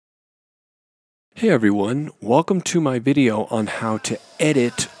Hey everyone, welcome to my video on how to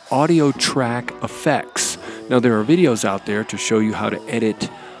edit audio track effects. Now there are videos out there to show you how to edit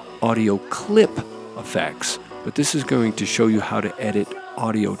audio clip effects, but this is going to show you how to edit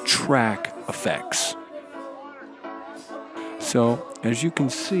audio track effects. So as you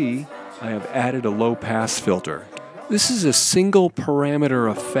can see, I have added a low pass filter. This is a single parameter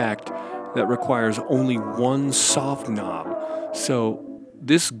effect that requires only one soft knob. So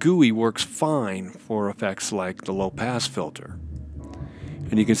this GUI works fine for effects like the low pass filter.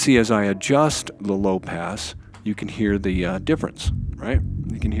 And you can see as I adjust the low pass, you can hear the difference, right?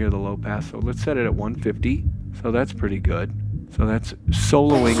 You can hear the low pass. So let's set it at 150. So that's pretty good. So that's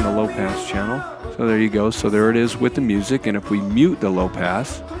soloing the low pass channel. So there you go. So there it is with the music. And if we mute the low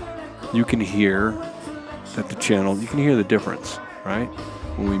pass, you can hear that the channel, you can hear the difference, right?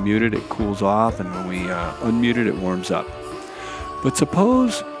 When we mute it, it cools off, and when we unmute it, it warms up. But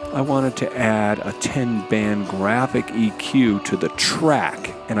suppose I wanted to add a 10-band graphic EQ to the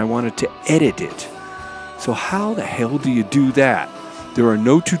track, and I wanted to edit it. So how the hell do you do that? There are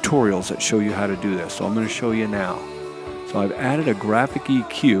no tutorials that show you how to do this, so I'm going to show you now. So I've added a graphic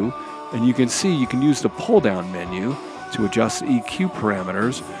EQ, and you can see you can use the pull-down menu to adjust the EQ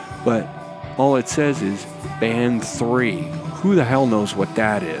parameters, but all it says is band 3. Who the hell knows what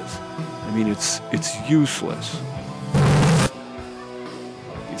that is? I mean, it's useless.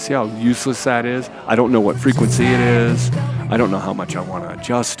 See how useless that is? I don't know what frequency it is. I don't know how much I want to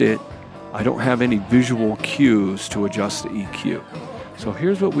adjust it. I don't have any visual cues to adjust the EQ. So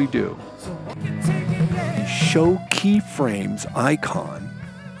here's what we do. We show keyframes icon,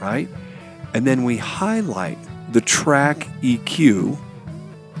 right? And then we highlight the track EQ,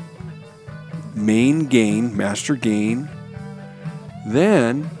 main gain, master gain.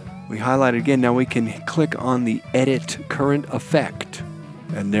 Then we highlight it again. Now we can click on the edit current effect.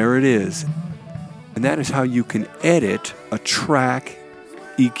 And there it is. And that is how you can edit a track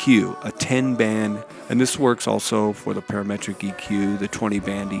EQ, a 10-band. And this works also for the parametric EQ, the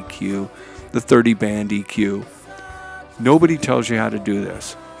 20-band EQ, the 30-band EQ. Nobody tells you how to do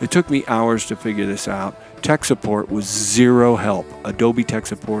this. It took me hours to figure this out. Tech support was zero help. Adobe tech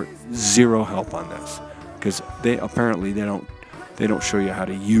support, zero help on this. Because they don't show you how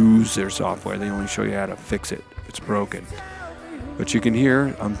to use their software. They only show you how to fix it if it's broken. But you can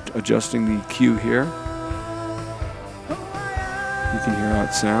hear, I'm adjusting the EQ here. You can hear how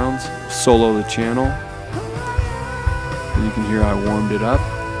it sounds. Solo the channel. And you can hear I warmed it up.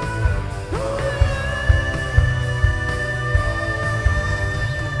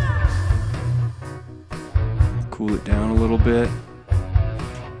 Cool it down a little bit.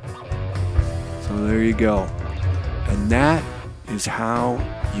 So there you go. And that is how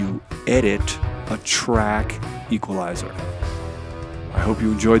you edit a track equalizer. I hope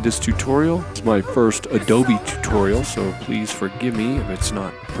you enjoyed this tutorial. It's my first Adobe tutorial, so please forgive me if it's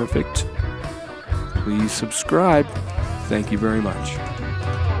not perfect. Please subscribe. Thank you very much.